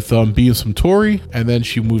experience with being some Tory, and then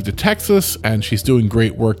she moved to Texas, and she's doing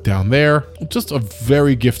great work down there. Just a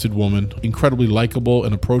very gifted woman, incredibly likable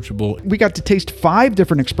and approachable. We got to taste 5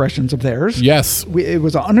 different expressions of theirs. Yes. It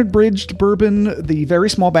was an unabridged bourbon, the very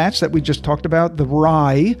small batch that we just talked about, the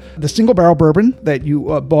rye, the single barrel bourbon that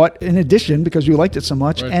you bought in addition because you liked it so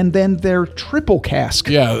much, right. And then their triple cask.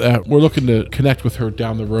 Yeah, we're looking to connect with her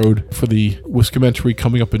down the road for the Whiskeymentary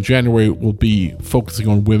coming up in January. We'll be focusing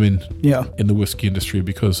on women in the whiskey industry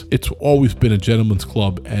because it's always been a gentleman's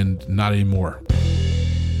club and not anymore.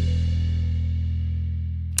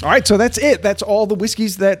 All right, so that's it. That's all the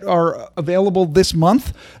whiskeys that are available this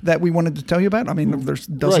month that we wanted to tell you about. I mean, there's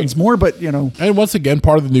dozens more, but, you know. And once again,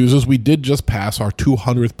 part of the news is we did just pass our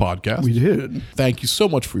 200th podcast. We did. Thank you so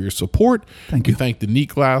much for your support. Thank you. We thank the Neat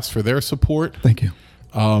Glass for their support. Thank you.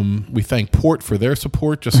 We thank Port for their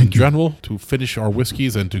support, just in general, to finish our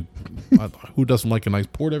whiskeys and to who doesn't like a nice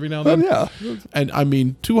port every now and then? Oh, yeah. And I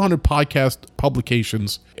mean, 200 podcast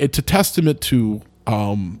publications. It's a testament to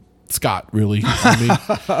Scott, really. I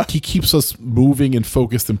mean, he keeps us moving and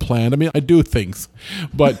focused and planned. I mean, I do things,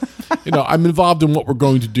 but you know, I'm involved in what we're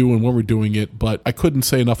going to do and when we're doing it. But I couldn't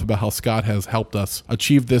say enough about how Scott has helped us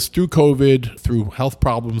achieve this through COVID, through health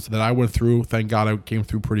problems that I went through. Thank God I came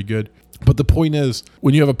through pretty good. But the point is,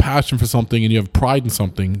 when you have a passion for something and you have pride in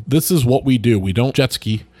something, this is what we do. We don't jet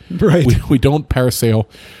ski. Right. We don't parasail.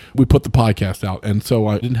 We put the podcast out. And so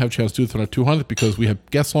I didn't have a chance to do it on our 200th because we had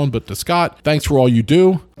guests on. But to Scott, thanks for all you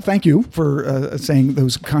do. Thank you for saying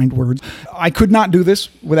those kind words. I could not do this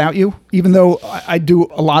without you, even though I do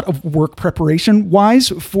a lot of work preparation-wise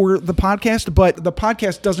for the podcast, but the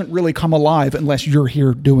podcast doesn't really come alive unless you're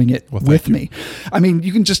here doing it with me. I mean,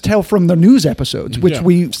 you can just tell from the news episodes, which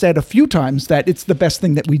we said a few times that it's the best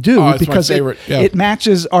thing that we do because it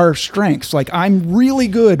matches our strengths. Like, I'm really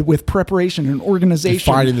good with preparation and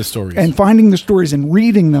organization. And finding the stories and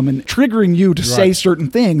reading them and triggering you to say certain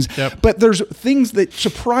things. Yep. But there's things that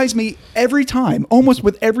surprise me every time, almost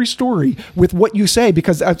with every story, with what you say,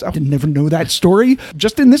 because I never know that story.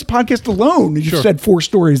 Just in this podcast alone, you said 4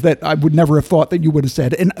 stories that I would never have thought that you would have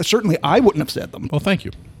said. And certainly I wouldn't have said them. Well, thank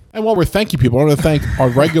you. And while we're thanking people, I want to thank our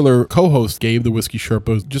regular co-host, Gabe, the Whiskey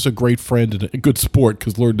Sherpa. Just a great friend and a good sport,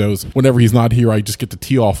 because Lord knows, whenever he's not here, I just get to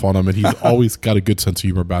tee off on him, and he's always got a good sense of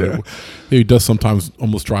humor about it. He does sometimes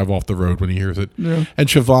almost drive off the road when he hears it. Yeah. And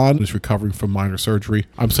Siobhan is recovering from minor surgery.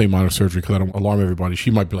 I'm saying minor surgery because I don't alarm everybody.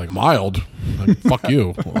 She might be like, mild? Like, fuck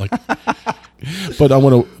you. Like... But I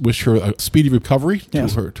want to wish her a speedy recovery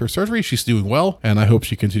to her surgery. She's doing well, and I hope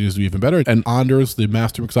she continues to be even better. And honors the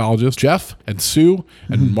master mixologist, Jeff, and Sue,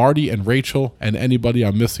 and Marty, and Rachel, and anybody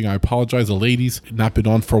I'm missing. I apologize. The ladies not been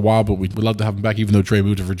on for a while, but we'd love to have them back, even though Dre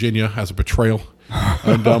moved to Virginia as a betrayal.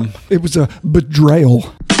 And it was a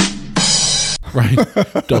betrayal. Right.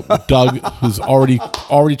 Doug, who's already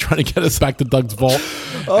trying to get us back to Doug's vault.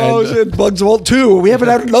 Oh, shit, Doug's vault too. We haven't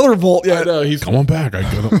had another vault yet. He's come on back.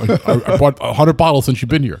 I bought 100 bottles since you've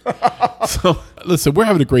been here. So, listen, we're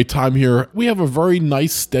having a great time here. We have a very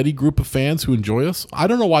nice, steady group of fans who enjoy us. I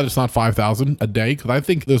don't know why there's not 5,000 a day, because I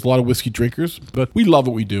think there's a lot of whiskey drinkers, but we love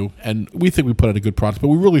what we do, and we think we put out a good product, but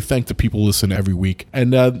we really thank the people who listen every week.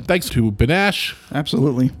 And thanks to Benash.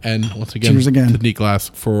 Absolutely. And once again, cheers again to Neat Glass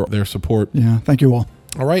for their support. Yeah, thank you all.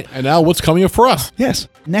 All right, and now what's coming up for us? Yes.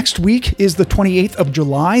 Next week is the 28th of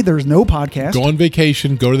July. There's no podcast. Go on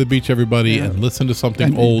vacation, go to the beach, everybody, and listen to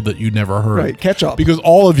something old that you never heard. Right, catch up. Because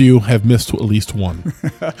all of you have missed at least one.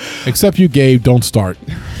 Except you, Gabe, don't start.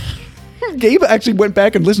 Gabe actually went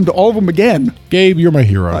back and listened to all of them again. Gabe, you're my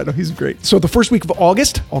hero. I know, he's great. So the first week of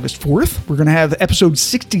August 4th, we're going to have episode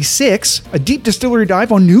 66, a deep distillery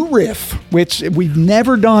dive on New Riff, which we've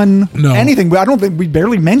never done anything. I don't think we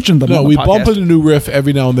barely mentioned them. No, we bump into New Riff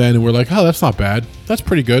every now and then, and we're like, oh, that's not bad. That's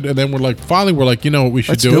pretty good. And then we're like, you know what we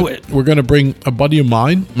should do it. We're going to bring a buddy of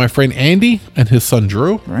mine, my friend Andy, and his son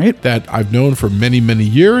Drew, that I've known for many, many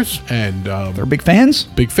years. And they're big fans.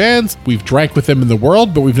 Big fans. We've drank with them in the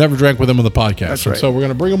world, but we've never drank with them on the podcast. That's right. So we're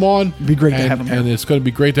going to bring them on. It'd be great to have them here. And it's going to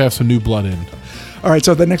be great to have some new blood in. All right,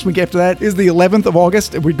 so the next week after that is the 11th of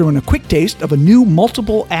August. We're doing a quick taste of a new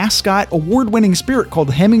multiple Ascot award-winning spirit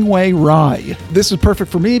called Hemingway Rye. This is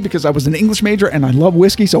perfect for me because I was an English major and I love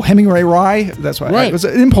whiskey, so Hemingway Rye, that's why it was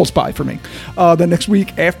an impulse buy for me. The next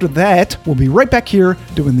week after that, we'll be right back here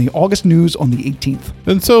doing the August news on the 18th.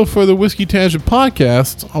 And so for the Whiskey Tangent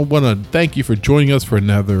podcast, I want to thank you for joining us for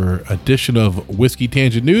another edition of Whiskey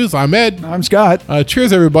Tangent News. I'm Ed. I'm Scott.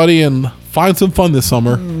 Cheers, everybody, and find some fun this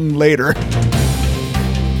summer. Later.